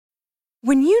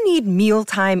When you need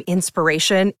mealtime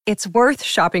inspiration, it's worth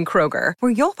shopping Kroger,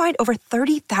 where you'll find over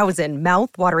 30,000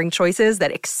 mouth-watering choices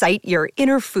that excite your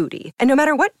inner foodie. And no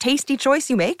matter what tasty choice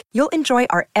you make, you'll enjoy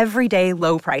our everyday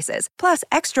low prices, plus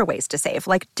extra ways to save,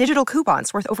 like digital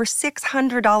coupons worth over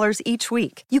 $600 each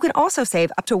week. You can also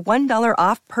save up to $1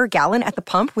 off per gallon at the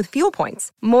pump with fuel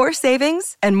points. More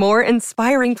savings and more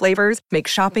inspiring flavors make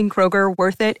shopping Kroger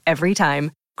worth it every time.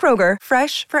 Kroger,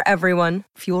 fresh for everyone.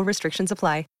 Fuel restrictions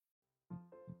apply.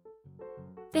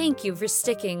 Thank you for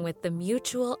sticking with the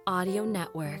Mutual Audio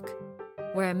Network,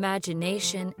 where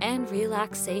imagination and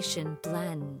relaxation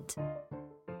blend.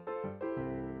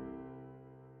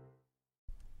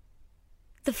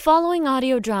 The following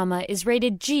audio drama is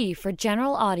rated G for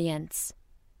general audience.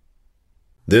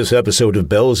 This episode of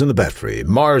Bells in the Battery,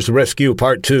 Mars Rescue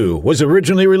Part 2, was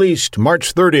originally released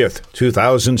March 30th,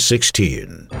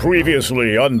 2016.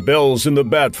 Previously on Bells in the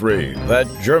Battery, that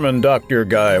German doctor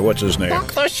guy, what's his name?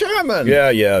 Dr. Sherman!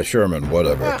 Yeah, Sherman,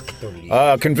 whatever.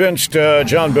 Convinced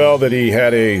John Bell that he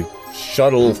had a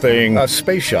shuttle thing. A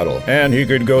space shuttle. And he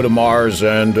could go to Mars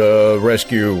and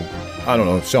rescue, I don't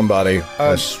know, somebody.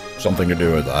 Something to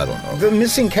do with, I don't know. The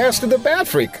missing cast of the Bat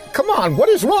Freak. Come on, what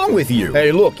is wrong with you?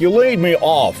 Hey, look, you laid me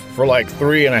off for like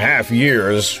 3.5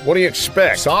 years. What do you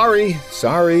expect? Sorry.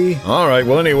 All right,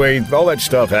 well, anyway, all that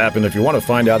stuff happened. If you want to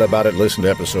find out about it, listen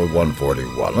to episode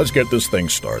 141. Let's get this thing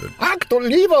started. Dr.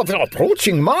 Lever, we're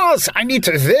approaching Mars. I need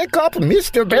to wake up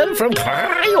Mr. Bell from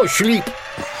cryo-sleep.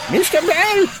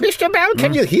 Mr. Bell,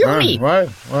 can you hear me? What?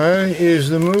 Is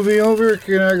the movie over?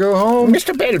 Can I go home?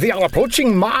 Mr. Bell, we are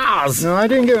approaching Mars. No, I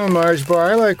didn't get a Mars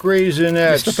bar. I like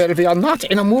Raisinets. Mr. Bell, we are not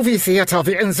in a movie theater.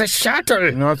 We're in the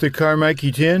shuttle. Not the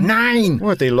Carmike 10? 9.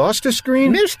 What, they lost a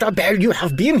screen? Mr. Bell, you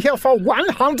have been here for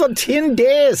 110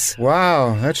 days.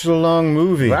 Wow, that's a long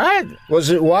movie. What? Was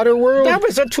it Waterworld? That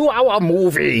was a 2-hour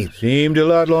movie. Seemed a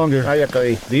lot longer. I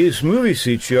agree. These movie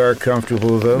seats are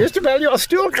comfortable, though. Mr. Bell, you are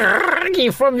still groggy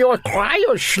from your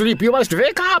cryo-sleep. You must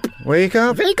wake up. Wake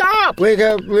up? Wake up. Wake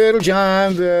up, little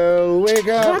John Bell. Wake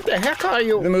up. What the heck are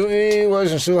you? The movie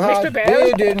wasn't so hot. Mr. Bell?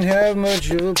 It didn't have much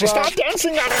of a plot. Stop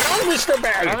dancing around, Mr.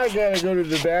 Bell. I gotta go to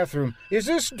the bathroom. Is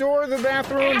this door the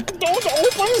bathroom? Don't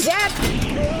open that.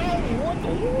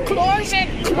 Close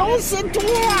it. Close the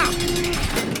door.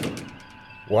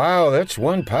 Wow, that's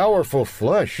one powerful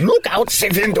flush. Look out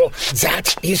the window.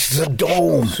 That is the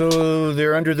dome. So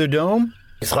they're under the dome?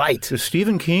 That's right. Does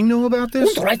Stephen King know about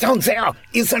this? And right down there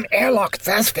is an airlock.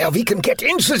 That's where we can get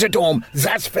into the dome.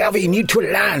 That's where we need to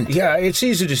land. Yeah, it's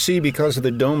easy to see because of the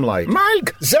dome light.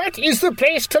 Mike, that is the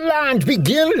place to land.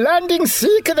 Begin landing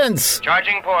sequence.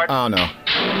 Charging port. Oh, no.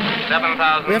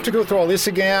 7,000. We have to go through all this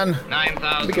again? 9,000.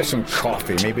 Let me get some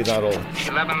coffee. Maybe that'll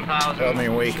 11,000. help me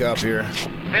wake up here.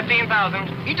 15,000.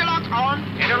 Interlock on.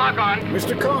 Interlock on.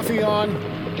 Mr. Coffee on.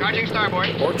 Charging starboard.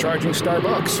 Or charging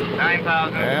Starbucks.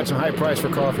 9,000. That's a high price for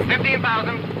coffee.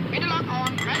 15,000. Interlock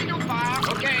on. Ready to fire.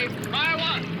 Okay. Fire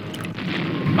 1.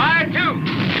 Fire 2.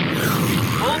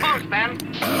 Full boost, Ben.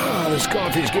 This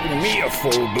coffee's giving me a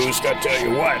full boost, I tell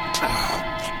you what.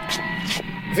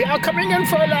 We are coming in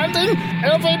for a landing.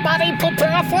 Everybody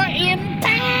prepare for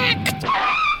impact.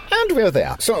 And we're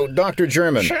there. So, Dr.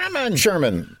 German.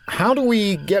 Sherman, how do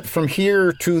we get from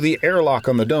here to the airlock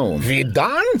on the dome? We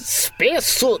don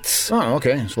spacesuits. Oh,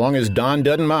 okay. As long as Don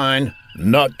doesn't mind.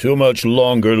 Not too much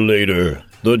longer later,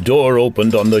 the door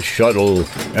opened on the shuttle,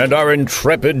 and our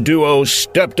intrepid duo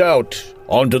stepped out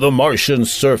onto the Martian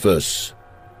surface.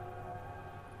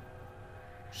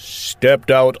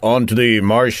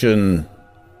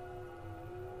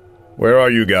 Where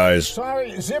are you guys?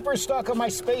 Sorry, zipper stuck on my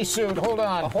spacesuit. Hold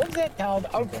on. Hold that down.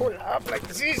 I'll pull up like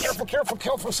this.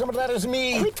 Careful. Some of that is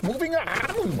me. Quit moving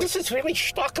around. This is really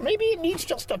stuck. Maybe it needs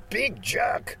just a big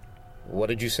jerk. What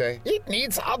did you say? It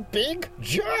needs a big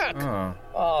jerk.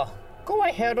 Oh. Go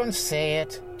ahead and say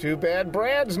it. Too bad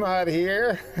Brad's not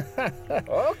here.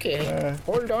 Okay.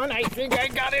 Hold on. I think I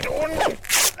got it on.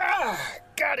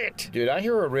 Got it. Did I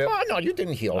hear a rip? Oh, no, you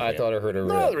didn't hear a rip. I thought I heard a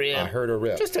rip. No rip. I heard a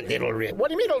rip. Just a little rip. What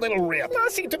do you mean a little rip?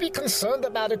 Nothing to be concerned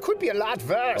about. It could be a lot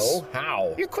worse. Oh,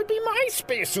 how? It could be my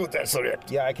spacesuit that's ripped.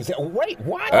 Yeah, I can say. Wait,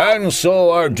 what? And so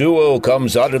our duo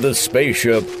comes out of the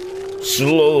spaceship,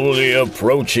 slowly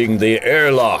approaching the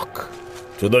airlock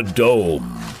to the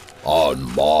dome on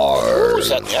Mars.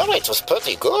 That narrator's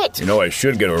pretty good. You know, I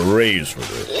should get a raise for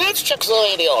this. Let's check the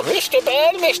radio. Mr.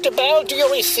 Bell, do you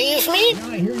receive me? Yeah,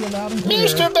 I hear you loud and clear.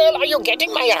 Mr. Bell, are you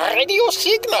getting my radio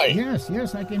signal?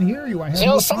 Yes, I can hear you. I have There's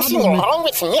no something problem wrong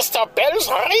with Mr. Bell's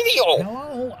radio.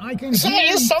 Hello, I can There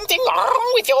hear is something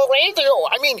wrong with your radio.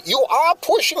 I mean, you are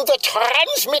pushing the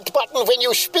transmit button when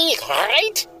you speak,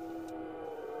 right?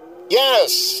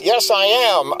 Yes, I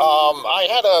am. I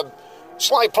had a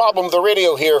slight problem with the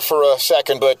radio here for a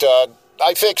second, but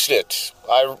I fixed it.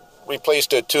 I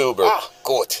replaced a tube or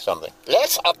good something.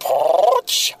 Let's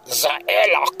approach the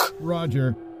airlock.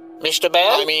 Roger. Mr.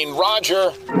 Bell? I mean,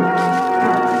 Roger.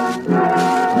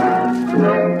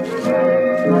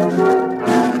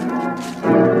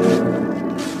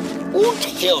 And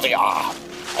here we are.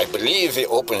 I believe we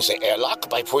open the airlock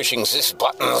by pushing this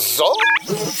button so.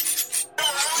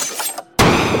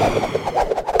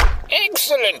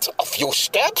 Excellent. A few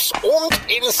steps and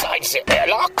inside the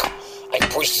airlock. I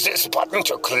push this button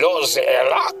to close the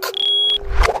airlock.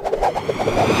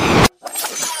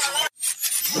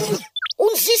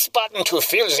 And this button to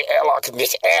fill the airlock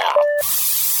with air.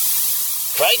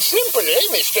 Quite simple,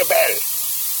 Mr. Bell?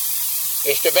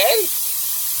 Mr. Bell?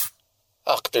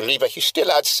 Ach, du Lieber, he's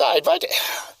still outside, but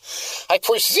I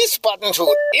push this button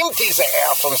to empty the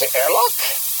air from the airlock.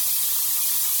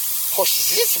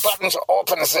 Push this button to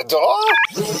open the door.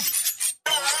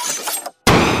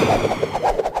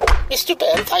 Mr.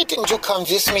 Bell, why didn't you come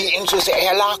with me into the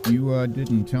airlock? You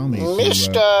didn't tell me.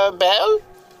 Mr. Bell?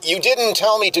 You didn't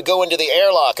tell me to go into the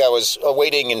airlock. I was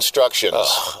awaiting instructions.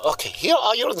 Okay, here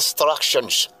are your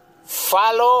instructions.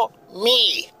 Follow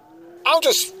me. I'll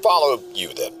just follow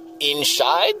you then.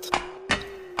 Inside.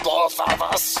 Both of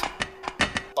us.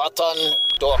 Button,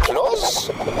 door close.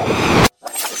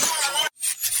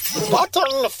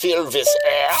 Button fill with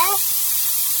air.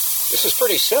 This is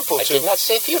pretty simple. I did not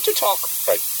say for you to talk.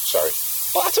 Right, sorry.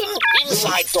 Button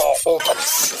inside door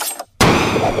opens.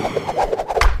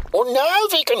 Oh, now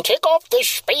we can take off the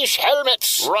space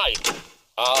helmets. Right.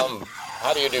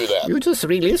 How do you do that? You just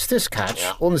release this catch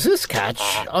on this catch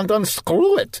and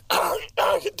unscrew it.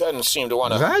 It doesn't seem to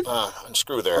want to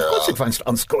unscrew there. Of course it wants to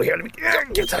unscrew here. Let me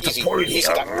get that to pull It's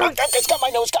here. got my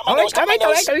nose, All right,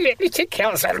 let me take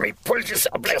care of that. Let me pull this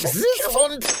up like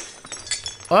this.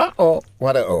 Uh-oh.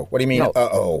 What uh-oh? What do you mean,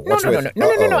 uh-oh? What's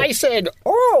No. I said,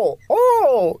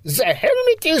 the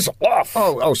helmet is off.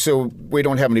 Oh, so we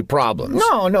don't have any problems?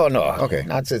 No. Okay,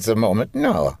 that's it's a moment.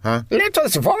 No, huh? Let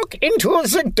us walk into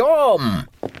the dome.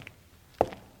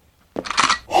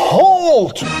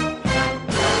 Halt!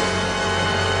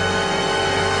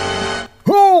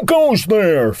 Who goes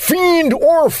there? Fiend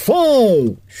or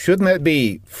foe? Shouldn't that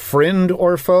be friend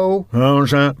or foe?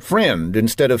 How's that? Friend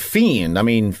instead of fiend. I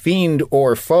mean, fiend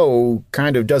or foe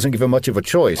kind of doesn't give him much of a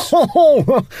choice.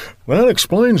 Oh, that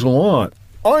explains a lot.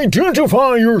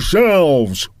 Identify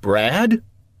yourselves. Brad?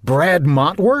 Brad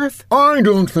Motworth? I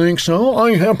don't think so.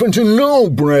 I happen to know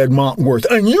Brad Motworth,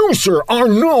 and you, sir, are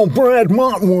no Brad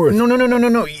Motworth.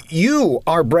 No. You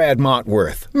are Brad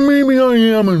Motworth. Maybe I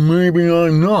am and maybe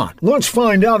I'm not. Let's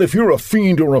find out if you're a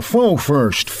fiend or a foe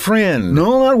first. Friend.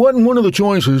 No, that wasn't one of the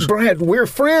choices. Brad, we're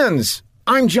friends.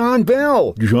 I'm John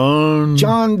Bell.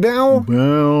 John Bell?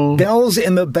 Bell. Bells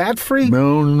in the Bat Free?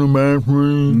 Bells in the Bat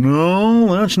Free.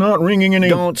 No, that's not ringing any...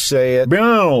 Don't say it.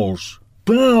 Bells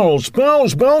in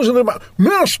the...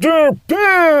 Mr.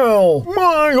 Bell!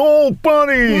 My old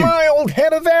buddy! My old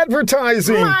head of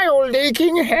advertising! My old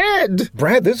aching head!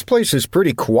 Brad, this place is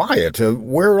pretty quiet.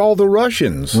 Where are all the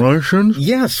Russians? Russians?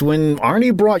 Yes, when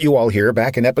Arnie brought you all here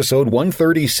back in episode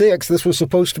 136, this was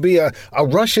supposed to be a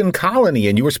Russian colony,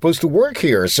 and you were supposed to work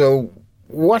here, so...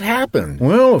 What happened?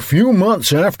 Well, a few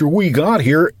months after we got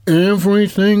here,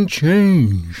 everything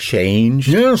changed. Changed?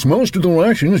 Yes, most of the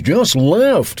Russians just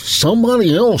left.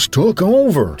 Somebody else took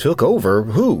over. Took over?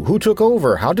 Who? Who took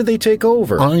over? How did they take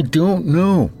over? I don't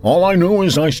know. All I know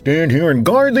is I stand here and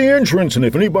guard the entrance, and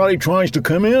if anybody tries to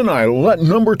come in, I let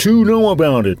number 2 know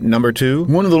about it. Number 2?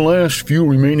 One of the last few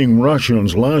remaining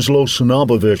Russians, Laszlo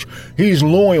Sinabovich. He's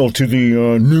loyal to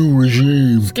the new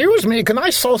regime. Excuse me, can I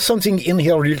saw something in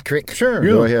here real quick? Sure. Yeah.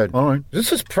 Go ahead. All right.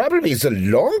 This is probably the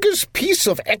longest piece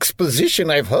of exposition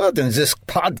I've heard in this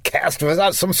podcast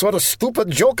without some sort of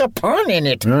stupid joke or pun in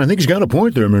it. I think he's got a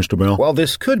point there, Mr. Bell. Well,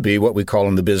 this could be what we call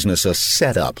in the business a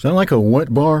setup. Is that like a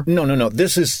wet bar? No.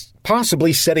 This is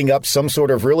possibly setting up some sort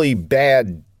of really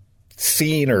bad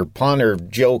scene or pun or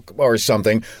joke or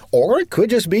something. Or it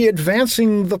could just be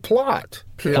advancing the plot.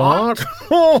 Plot?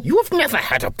 You've never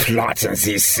had a plot in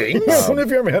these things. When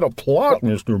have you ever had a plot,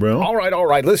 Mr. Bell? All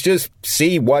right. Let's just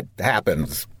see what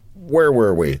happens. Where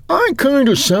were we? I kind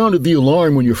of sounded the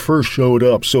alarm when you first showed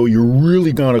up, so you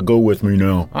really gotta go with me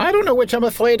now. I don't know which I'm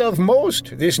afraid of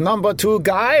most, this number 2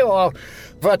 guy or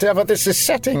whatever this is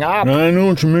setting up. I know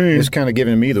what you mean. It's kind of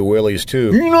giving me the willies,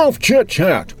 too. Enough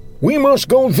chit-chat. We must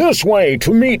go this way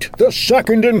to meet the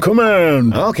second in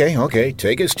command. Okay.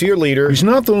 Take us to your leader. He's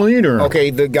not the leader. Okay,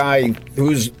 the guy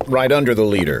who's right under the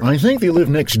leader. I think they live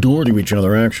next door to each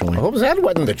other, actually. Oh, that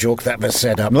wasn't the joke that was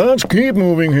set up. Let's keep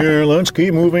moving here. Let's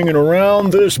keep moving and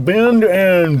around this bend,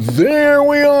 and there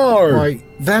we are. Why,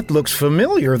 that looks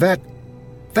familiar.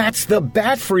 That's the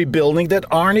Bat-Free building that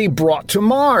Arnie brought to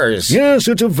Mars. Yes,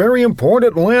 it's a very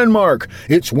important landmark.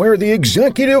 It's where the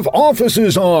executive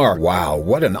offices are. Wow,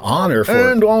 what an honor for...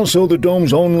 And also the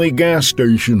dome's only gas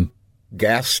station.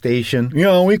 Gas station?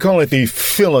 Yeah, we call it the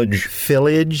Fillage.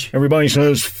 Fillage? Everybody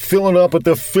says, fill it up at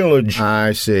the Fillage.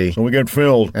 I see. So we get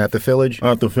filled. At the Fillage?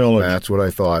 At the Fillage. That's what I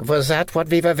thought. Was that what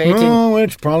we were waiting? No,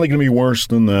 it's probably going to be worse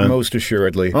than that. Most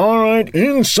assuredly. All right,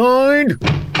 inside.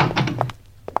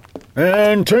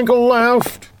 And take a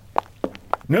left.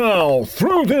 Now,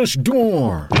 through this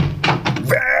door.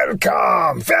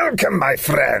 Welcome, my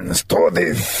friends, to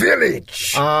the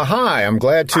village. Hi, I'm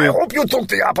glad to... I hope you took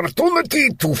the opportunity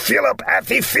to fill up at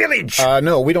the village.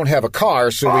 No, we don't have a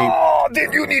car, so we... Oh,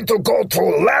 then you need to go to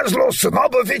Laszlo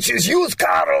Snobovich's used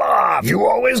car lot. You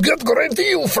always get great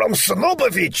deal from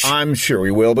Snobovich. I'm sure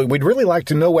we will, but we'd really like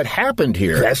to know what happened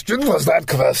here. Question? Was that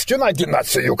question? I did not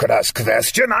say you could ask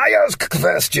question. I ask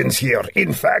questions here.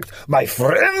 In fact, my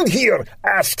friend here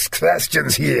asks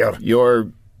questions here.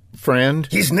 Your... friend?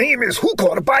 His name is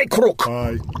Hooker Bykrook.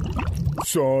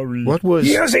 Sorry. What was...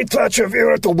 He has a touch of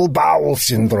irritable bowel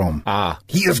syndrome.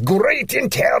 He is great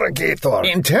interrogator.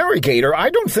 Interrogator? I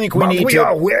don't think we need to... we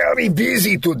are very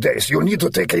busy today, so you need to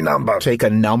take a number. Take a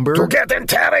number? To get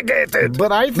interrogated.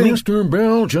 But I think... Mr.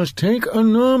 Bell, just take a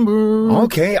number.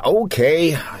 Okay.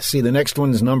 See, the next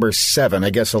one's number 7. I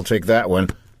guess I'll take that one.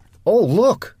 Oh,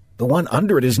 look. The one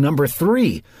under it is number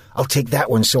 3. I'll take that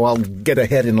one so I'll get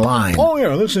ahead in line. Oh,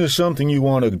 yeah, this is something you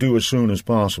want to do as soon as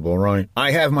possible, right?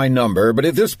 I have my number, but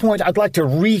at this point, I'd like to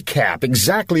recap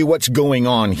exactly what's going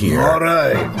on here. All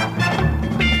right.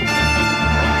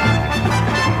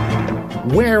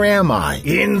 Where am I?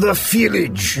 In the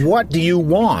village. What do you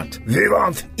want? We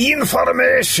want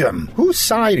information. Whose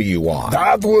side are you on?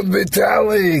 That would be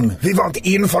telling. We want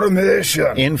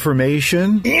information.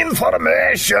 Information?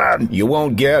 Information. You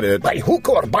won't get it. By hook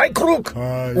or by crook.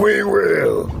 We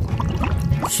will.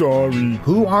 Sorry.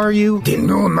 Who are you? The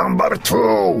new number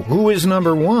 2. Who is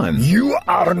number 1? You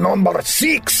are number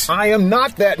 6. I am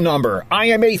not that number. I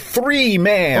am a 3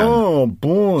 man. Oh,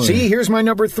 boy. See, here's my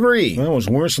number 3. That was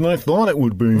worse than I thought it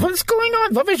would be. What's going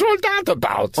on? What was all that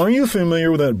about? Are you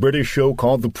familiar with that British show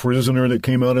called The Prisoner that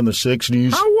came out in the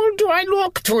 60s? How old do I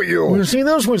look to you? Well, see,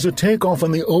 this was a takeoff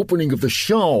on the opening of the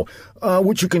show,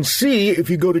 which you can see if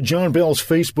you go to John Bell's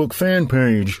Facebook fan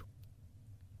page.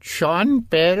 John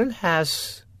Bell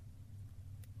has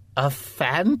a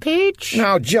fan page?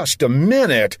 Now, just a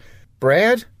minute.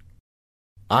 Brad,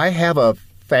 I have a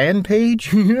fan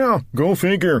page? Yeah, go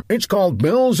figure. It's called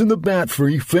Bells in the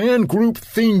Bat-Free Fan Group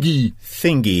Thingy.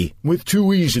 Thingy. With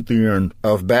 2 E's at the end.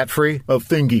 Of Bat-Free? Of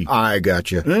Thingy. I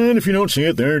gotcha. And if you don't see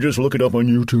it there, just look it up on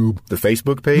YouTube. The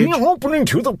Facebook page? The opening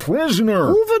to The Prisoner.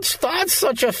 Who would start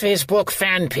such a Facebook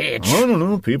fan page? I don't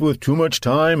know. People with too much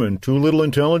time and too little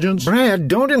intelligence. Brad,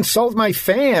 don't insult my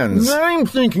fans. I'm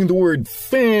thinking the word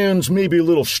fans may be a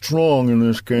little strong in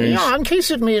this case. Yeah, in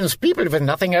case it means people with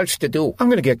nothing else to do. I'm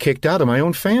going to get kicked out of my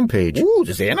own fan page. Ooh,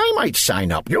 then I might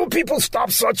sign up. You people stop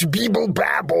such beeble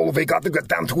babble. We got to get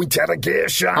down to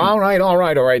interrogation. All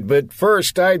right. But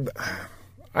first, I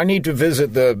need to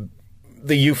visit the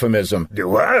euphemism. The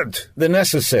what? The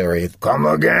necessary. Come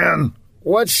again.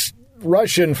 What's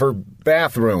Russian for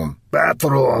bathroom?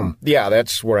 Bathroom. Yeah,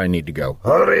 that's where I need to go.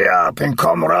 Hurry up and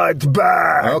come right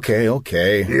back.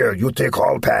 Okay. Here, you take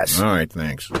hall pass. All right,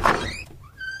 thanks.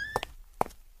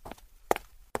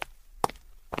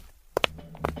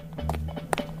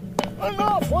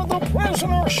 Enough with the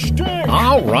prisoner stink!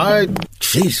 All right.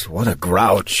 Jeez, what a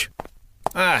grouch.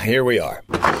 Here we are.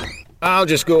 I'll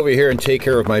just go over here and take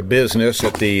care of my business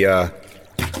at the,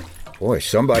 Boy,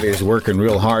 somebody's working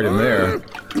real hard in there.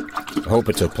 I hope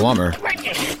it's a plumber.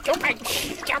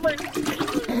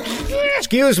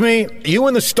 Excuse me, you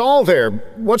in the stall there.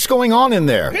 What's going on in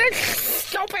there?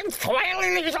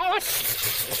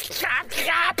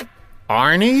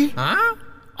 Arnie? Huh?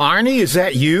 Arnie, is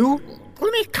that you?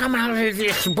 Let me come out of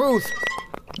this booth.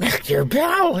 Mr.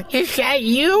 Bell, is that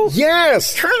you?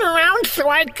 Yes! Turn around so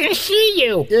I can see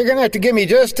you. You're gonna have to give me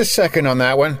just a second on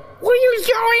that one. Were you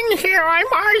doing here on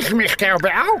Mars, Mr.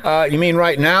 Bell? You mean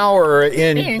right now or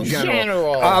in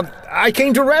general? I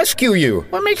came to rescue you.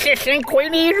 What makes you think we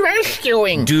need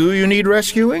rescuing? Do you need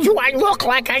rescuing? Do I look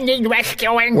like I need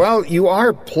rescuing? Well, you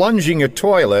are plunging a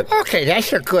toilet. Okay,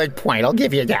 that's a good point. I'll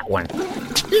give you that one.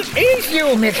 It is you,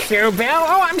 Mr. Bell.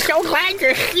 Oh, I'm so glad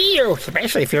to see you,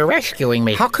 especially if you're rescuing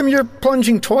me. How come you're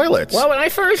plunging toilets? Well, when I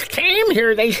first came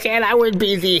here, they said I would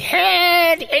be the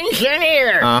head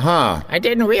engineer. Uh-huh. I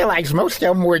didn't realize most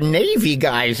of them were Navy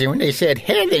guys, and when they said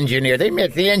head engineer, they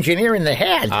meant the engineer in the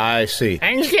head. I see.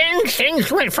 And then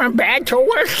things went from bad to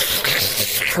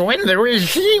worse when the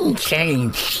regime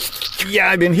changed.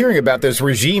 Yeah, I've been hearing about this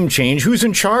regime change. Who's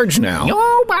in charge now?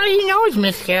 Nobody knows,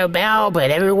 Mr. Bell, but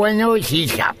everyone knows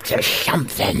he's up to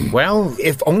something. Well,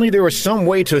 if only there was some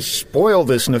way to spoil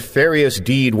this nefarious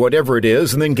deed, whatever it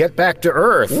is, and then get back to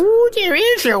Earth. Ooh, there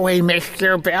is a way,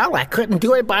 Mr. Bell. I couldn't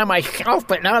do it by myself,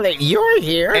 but now that you're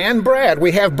here... And Brad.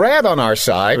 We have Brad on our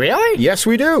side. Really? Yes,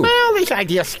 we do. Well, this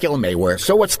idea still may work.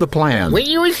 So what's the plan? We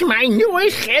use my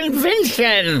newest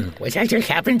invention, which I just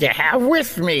happen to have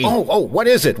with me. Oh, what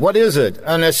is it? What is it?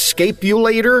 An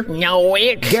escape-you-later? No,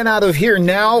 it's... Get out of here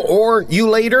now or you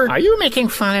later? Are you making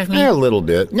fun of me? Yeah, a little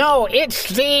bit. No, it's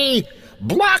the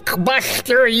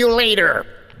Blockbuster-you-later.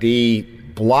 The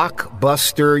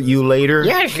Blockbuster-you-later?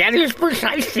 Yes, that is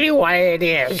precisely what it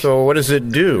is. So what does it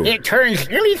do? It turns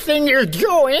anything you're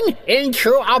doing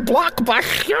into a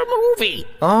blockbuster movie.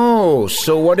 Oh,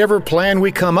 so whatever plan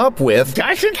we come up with...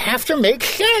 doesn't have to make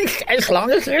sense as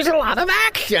long as there's a lot of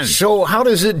action. So how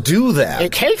does it do that?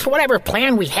 It takes whatever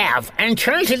plan we have and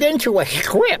turns it into a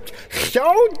script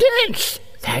so dense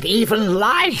that even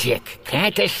logic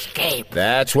can't escape.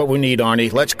 That's what we need,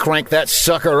 Arnie. Let's crank that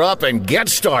sucker up and get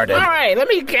started. All right, let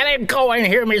me get it going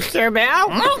here, Mr. Bell.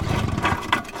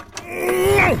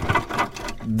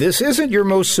 This isn't your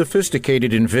most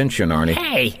sophisticated invention, Arnie.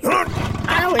 Hey,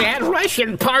 I only had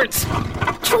Russian parts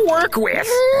to work with.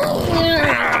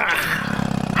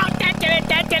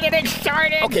 That did it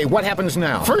started. Okay, what happens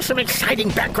now? First, some exciting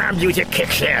background music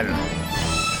kicks in.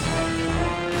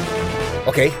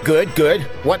 Okay, good.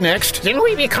 What next? Then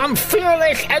we become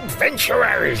fearless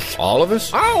adventurers. All of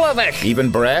us? All of us. Even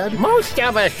Brad? Most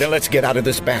of us. Then let's get out of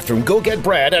this bathroom, go get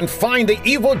Brad, and find the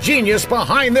evil genius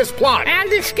behind this plot.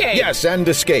 And escape. Yes, and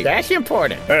escape. That's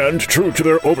important. And true to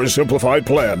their oversimplified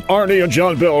plan, Arnie and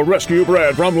John Bell rescue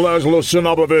Brad from Laszlo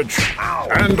Sinabovich.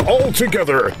 And all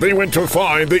together, they went to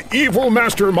find the evil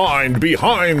mastermind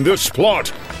behind this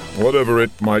plot. Whatever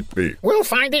it might be. We'll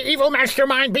find the evil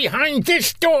mastermind behind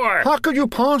this door. How could you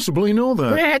possibly know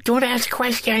that? Brad, don't ask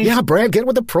questions. Yeah, Brad, get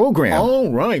with the program.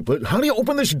 All right, but how do you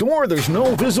open this door? There's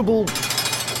no visible...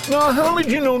 Now, how did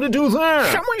you know to do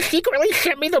that? Someone secretly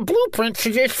sent me the blueprint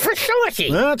to this facility.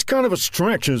 That's kind of a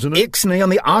stretch, isn't it? Ixnay on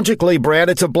the objectly, Brad.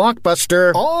 It's a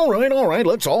blockbuster. All right.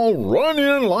 Let's all run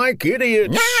in like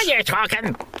idiots. Now you're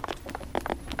talking.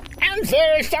 And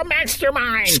there's the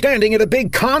mastermind. Standing at a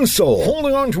big console.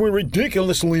 Holding on to a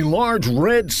ridiculously large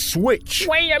red switch.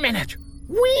 Wait a minute.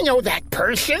 We know that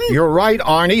person. You're right,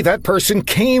 Arnie. That person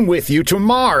came with you to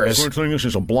Mars. Good thing this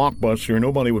is a blockbuster.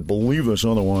 Nobody would believe this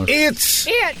otherwise. It's...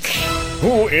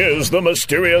 Who is the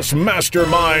mysterious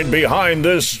mastermind behind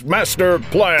this master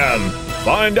plan?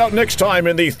 Find out next time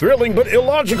in the thrilling but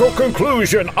illogical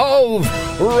conclusion of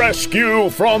Rescue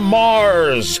from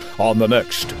Mars on the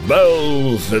next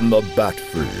Bells in the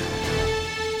Bat-Free.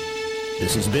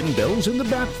 This has been Bells in the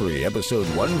Bat-Free, episode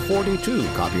 142,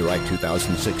 copyright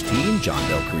 2016, John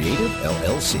Bell Creative,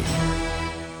 LLC.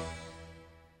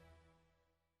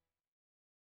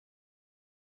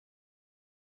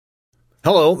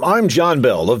 Hello, I'm John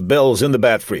Bell of Bells in the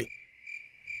Bat-Free.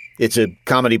 It's a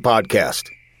comedy podcast.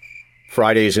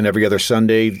 Fridays and every other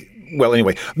Sunday. Well,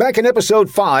 anyway, back in episode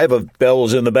 5 of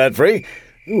Bells in the Bat-Free,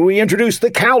 we introduced the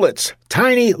cowlets,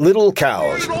 tiny little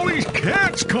cows. Where did all these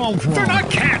cats come from? They're not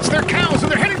cats, they're cows,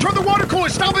 and they're heading toward the water cooler.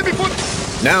 Stop it before...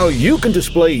 Now you can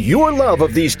display your love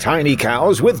of these tiny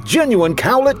cows with genuine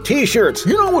cowlet t-shirts.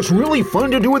 You know what's really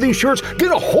fun to do with these shirts? Get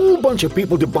a whole bunch of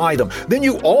people to buy them. Then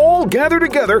you all gather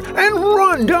together and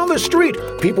run down the street.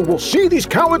 People will see these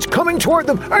cowlets coming toward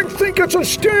them and think it's a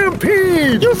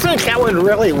stampede. You think that would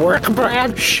really work,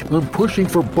 Brad? Shh, I'm pushing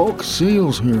for bulk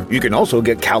sales here. You can also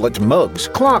get cowlet mugs,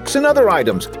 clocks, and other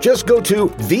items. Just go to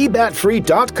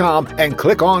thebatfree.com and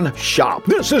click on Shop.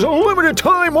 This is a limited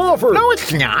time offer. No,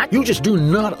 it's not. You just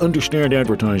do not understand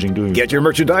advertising, do you? Get your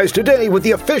merchandise today with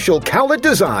the official cowlet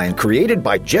design created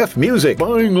by Jeff Music.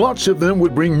 Buying lots of them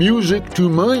would bring music to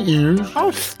my ears.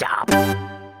 Oh, stop.